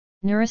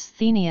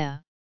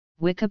Neurasthenia,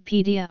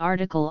 Wikipedia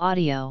article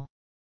audio.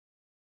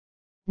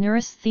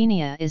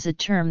 Neurasthenia is a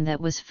term that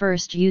was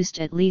first used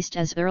at least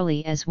as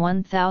early as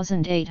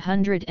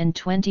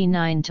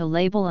 1829 to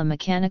label a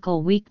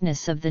mechanical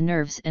weakness of the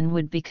nerves and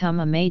would become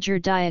a major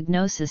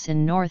diagnosis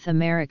in North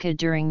America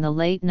during the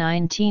late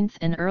 19th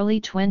and early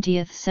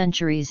 20th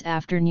centuries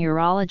after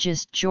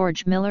neurologist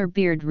George Miller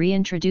Beard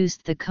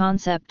reintroduced the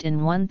concept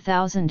in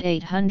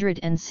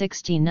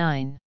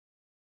 1869.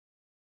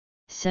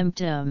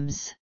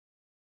 Symptoms.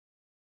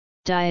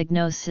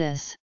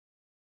 Diagnosis.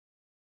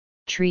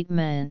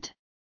 Treatment.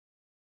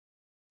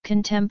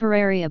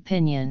 Contemporary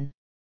opinion.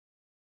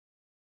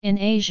 In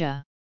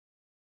Asia.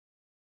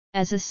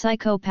 As a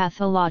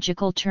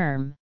psychopathological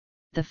term,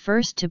 the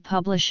first to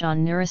publish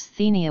on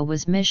neurasthenia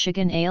was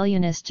Michigan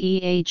alienist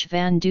E. H.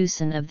 Van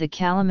Dusen of the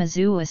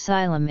Kalamazoo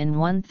Asylum in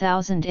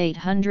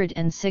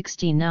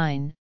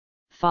 1869,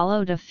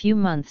 followed a few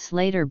months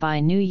later by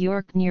New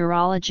York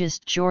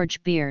neurologist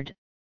George Beard,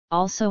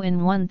 also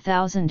in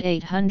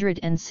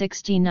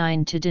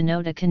 1869, to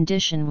denote a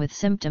condition with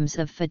symptoms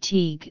of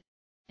fatigue,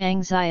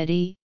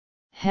 anxiety,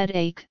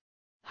 headache,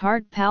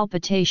 heart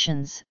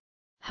palpitations,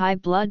 high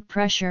blood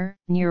pressure,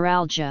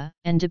 neuralgia,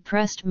 and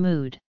depressed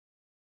mood.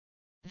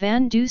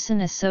 Van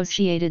Dusen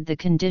associated the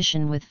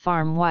condition with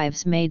farm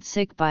wives made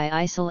sick by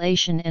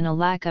isolation and a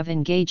lack of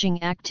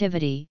engaging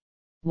activity,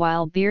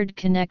 while Beard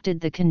connected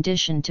the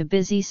condition to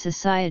busy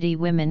society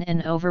women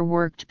and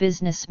overworked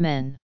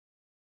businessmen.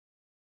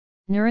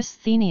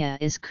 Neurasthenia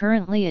is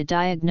currently a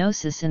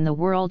diagnosis in the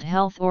World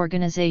Health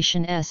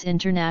Organization's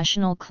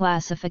International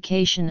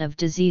Classification of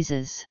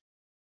Diseases.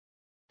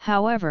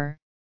 However,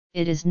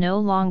 it is no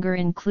longer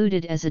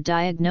included as a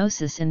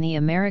diagnosis in the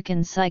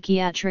American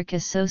Psychiatric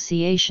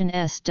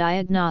Association's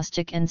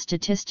Diagnostic and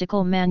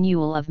Statistical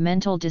Manual of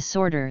Mental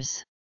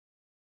Disorders.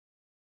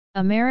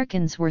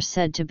 Americans were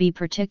said to be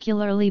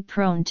particularly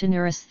prone to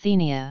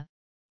neurasthenia,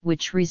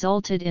 which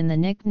resulted in the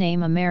nickname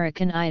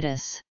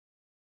Americanitis.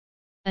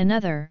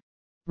 Another,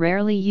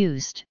 rarely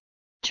used,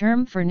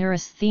 term for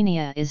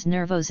neurasthenia is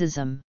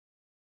nervosism.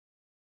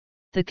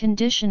 The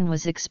condition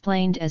was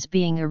explained as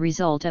being a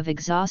result of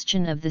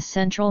exhaustion of the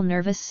central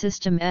nervous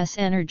system's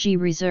energy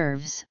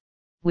reserves,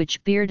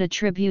 which Beard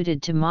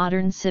attributed to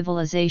modern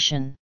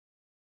civilization.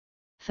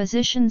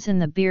 Physicians in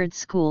the Beard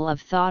school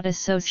of thought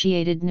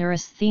associated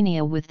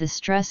neurasthenia with the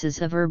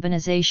stresses of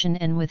urbanization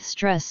and with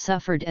stress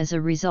suffered as a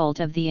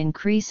result of the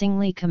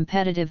increasingly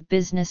competitive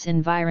business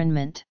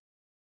environment.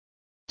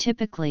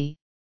 Typically,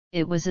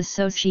 it was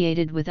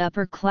associated with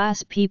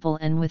upper-class people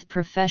and with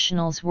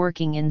professionals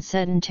working in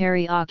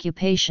sedentary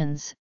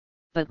occupations,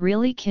 but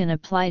really can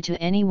apply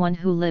to anyone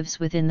who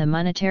lives within the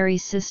monetary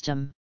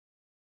system.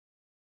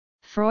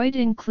 Freud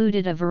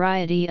included a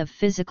variety of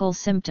physical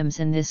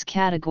symptoms in this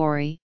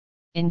category,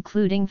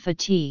 including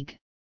fatigue,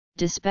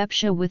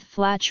 dyspepsia with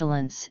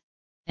flatulence,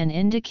 and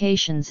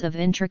indications of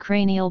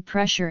intracranial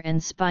pressure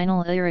and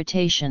spinal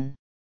irritation.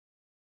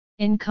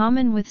 In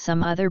common with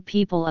some other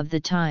people of the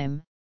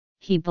time,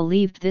 he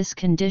believed this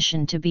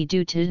condition to be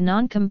due to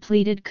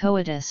non-completed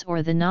coitus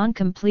or the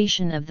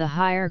non-completion of the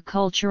higher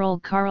cultural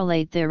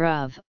correlate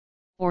thereof,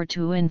 or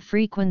to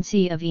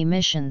infrequency of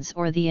emissions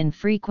or the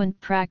infrequent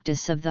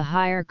practice of the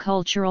higher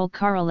cultural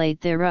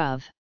correlate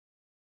thereof.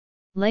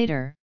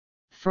 Later,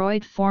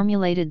 Freud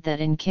formulated that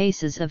in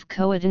cases of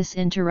coitus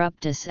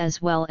interruptus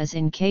as well as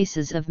in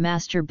cases of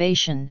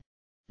masturbation,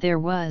 there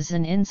was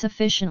an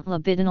insufficient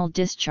libidinal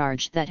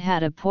discharge that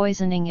had a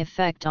poisoning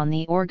effect on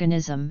the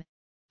organism.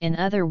 In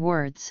other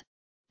words,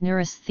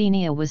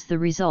 neurasthenia was the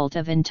result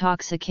of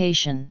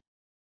intoxication.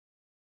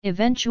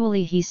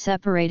 Eventually he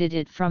separated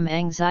it from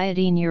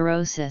anxiety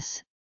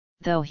neurosis,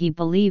 though he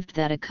believed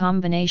that a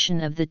combination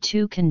of the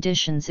two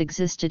conditions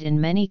existed in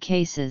many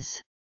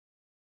cases.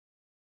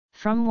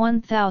 From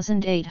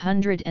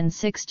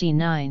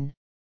 1869,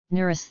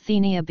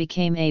 neurasthenia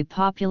became a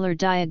popular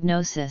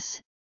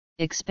diagnosis,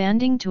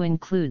 expanding to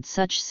include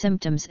such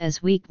symptoms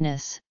as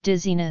weakness,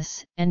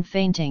 dizziness, and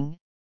fainting,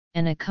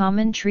 and a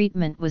common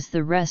treatment was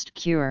the rest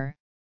cure,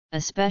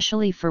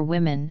 especially for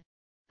women,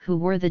 who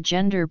were the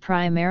gender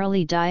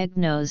primarily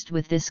diagnosed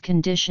with this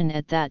condition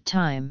at that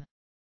time.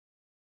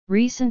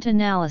 Recent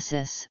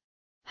analysis,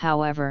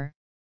 however,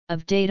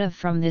 of data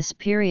from this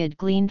period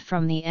gleaned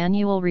from the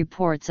annual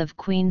reports of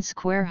Queen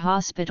Square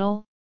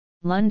Hospital,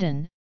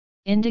 London,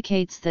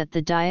 indicates that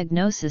the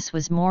diagnosis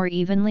was more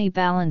evenly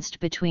balanced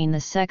between the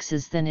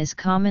sexes than is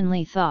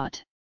commonly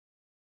thought.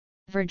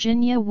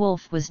 Virginia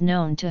Woolf was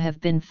known to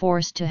have been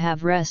forced to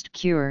have rest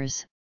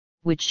cures,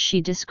 which she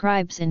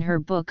describes in her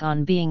book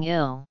On Being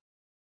Ill.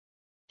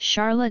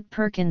 Charlotte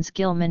Perkins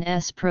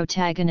Gilman's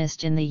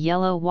protagonist in The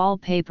Yellow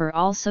Wallpaper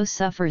also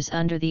suffers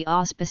under the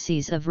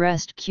auspices of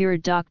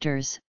rest-cured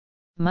doctors,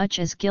 much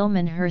as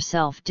Gilman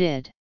herself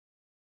did.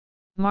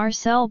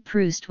 Marcel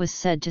Proust was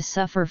said to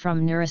suffer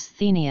from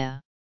neurasthenia.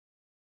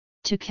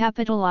 To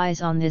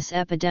capitalize on this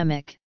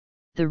epidemic,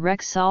 the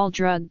Rexall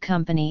Drug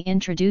Company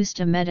introduced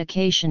a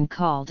medication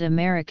called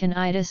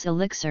Americanitis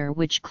Elixir,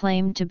 which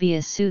claimed to be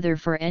a soother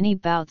for any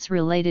bouts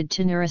related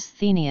to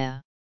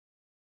neurasthenia.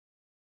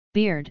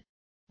 Beard,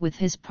 with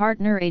his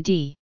partner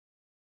A.D.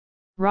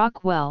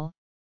 Rockwell,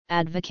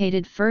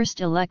 advocated first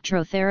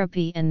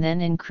electrotherapy and then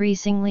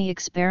increasingly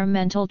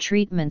experimental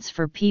treatments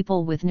for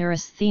people with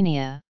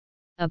neurasthenia,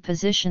 a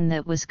position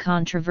that was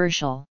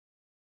controversial.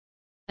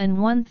 An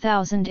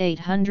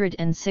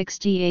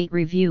 1868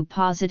 review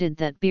posited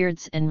that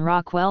Beard's and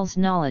Rockwell's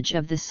knowledge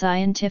of the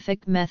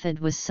scientific method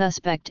was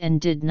suspect and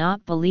did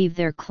not believe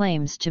their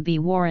claims to be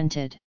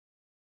warranted.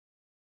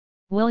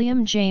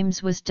 William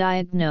James was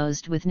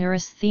diagnosed with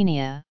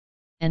neurasthenia,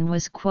 and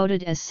was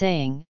quoted as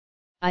saying,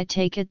 "I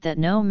take it that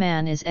no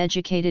man is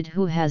educated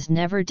who has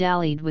never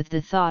dallied with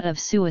the thought of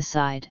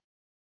suicide."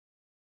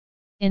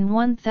 In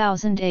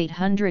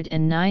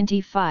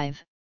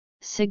 1895,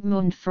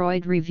 Sigmund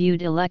Freud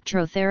reviewed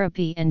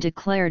electrotherapy and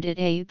declared it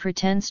a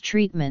pretense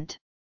treatment.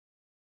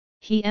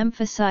 He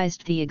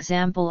emphasized the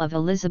example of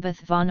Elizabeth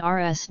von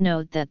Rs'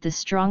 note that the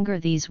stronger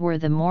these were,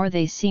 the more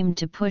they seemed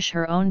to push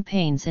her own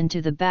pains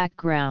into the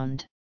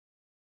background.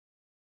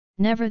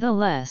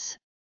 Nevertheless,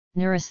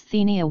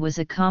 neurasthenia was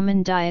a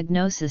common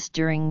diagnosis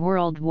during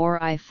World War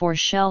I for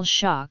shell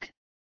shock,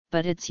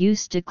 but its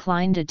use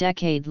declined a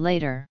decade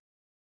later.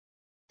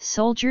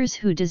 Soldiers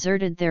who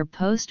deserted their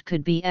post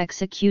could be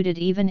executed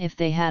even if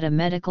they had a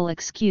medical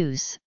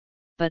excuse,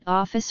 but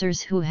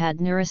officers who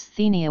had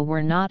neurasthenia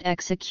were not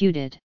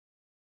executed.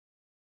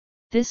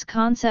 This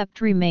concept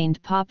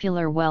remained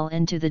popular well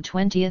into the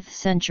 20th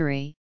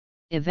century,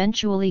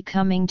 eventually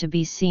coming to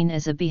be seen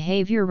as a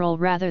behavioral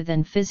rather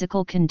than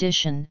physical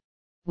condition,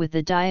 with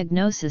the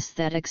diagnosis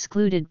that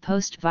excluded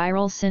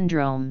post-viral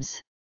syndromes.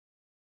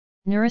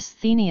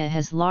 Neurasthenia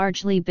has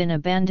largely been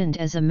abandoned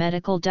as a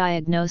medical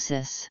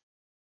diagnosis.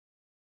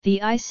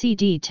 The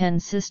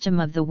ICD-10 system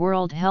of the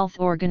World Health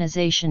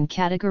Organization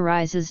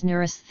categorizes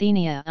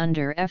neurasthenia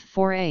under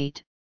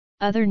F48,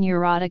 other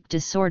neurotic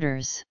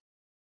disorders.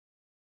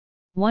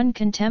 One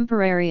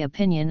contemporary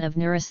opinion of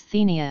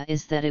neurasthenia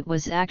is that it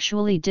was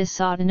actually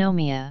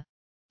dysautonomia,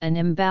 an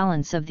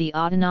imbalance of the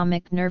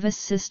autonomic nervous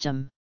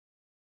system.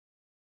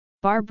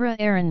 Barbara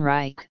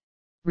Ehrenreich,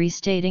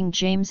 restating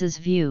James's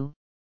view,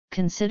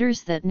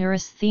 considers that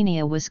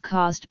neurasthenia was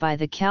caused by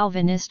the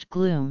Calvinist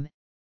gloom,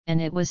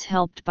 and it was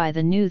helped by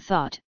the New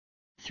Thought,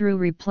 through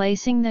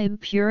replacing the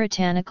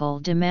puritanical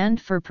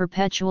demand for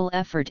perpetual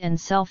effort and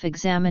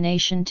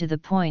self-examination to the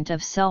point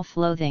of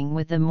self-loathing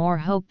with the more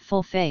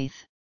hopeful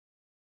faith.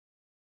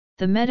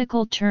 The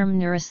medical term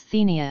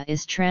neurasthenia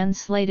is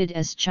translated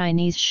as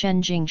Chinese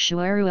Shenjing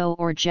Shueruo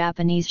or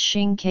Japanese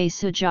Shinkei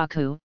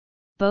Sujaku,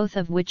 both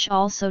of which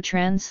also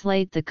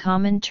translate the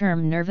common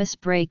term nervous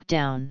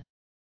breakdown.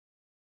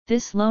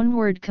 This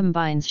loanword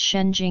combines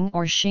Shenjing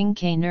or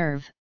Shinkei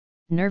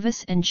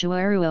nervous and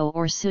Shueruo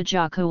or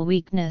Sujaku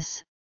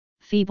weakness,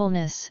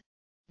 feebleness,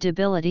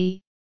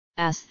 debility,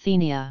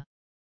 asthenia.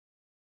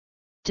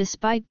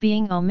 Despite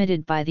being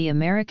omitted by the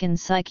American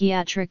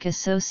Psychiatric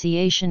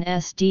Association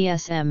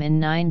 (SDSM) in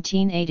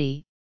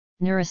 1980,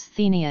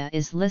 neurasthenia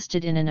is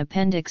listed in an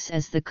appendix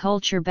as the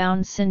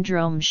culture-bound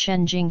syndrome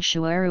Shenjing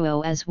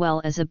Shueruo as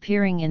well as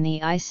appearing in the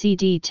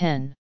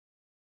ICD-10.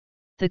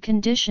 The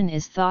condition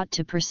is thought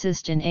to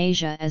persist in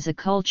Asia as a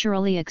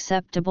culturally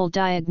acceptable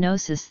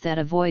diagnosis that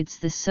avoids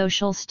the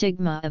social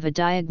stigma of a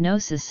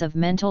diagnosis of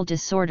mental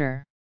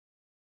disorder.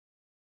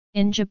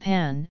 In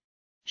Japan,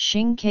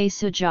 Shinkei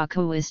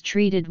Sujaku is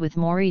treated with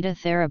Morita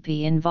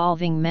therapy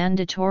involving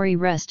mandatory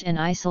rest and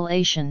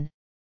isolation,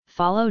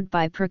 followed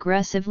by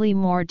progressively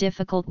more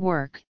difficult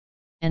work,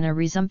 and a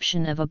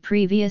resumption of a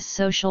previous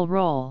social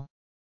role.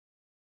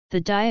 The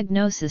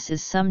diagnosis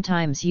is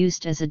sometimes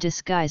used as a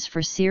disguise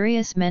for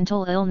serious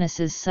mental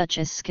illnesses such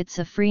as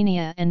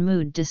schizophrenia and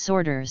mood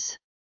disorders.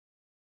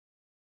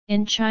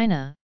 In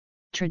China,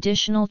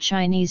 traditional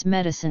Chinese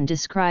medicine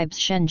describes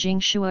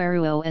Shenjing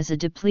Shueruo as a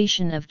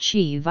depletion of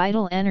qi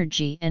vital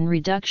energy and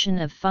reduction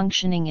of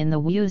functioning in the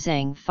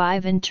Wuzang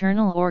 5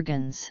 internal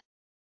organs.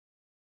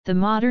 The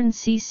modern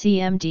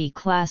CCMD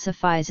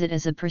classifies it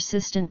as a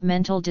persistent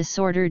mental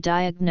disorder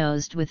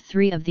diagnosed with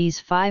 3 of these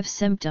 5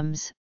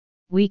 symptoms: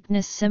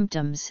 weakness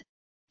symptoms,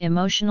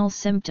 emotional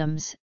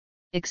symptoms,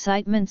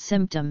 excitement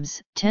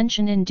symptoms,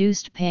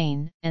 tension-induced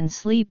pain, and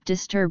sleep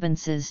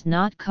disturbances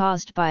not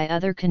caused by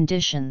other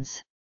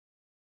conditions.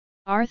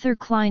 Arthur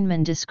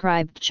Kleinman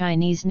described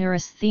Chinese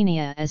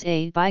neurasthenia as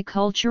a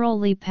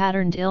biculturally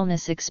patterned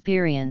illness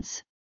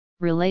experience,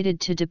 related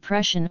to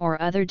depression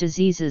or other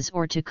diseases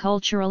or to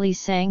culturally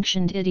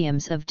sanctioned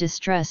idioms of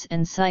distress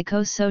and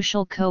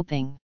psychosocial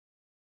coping.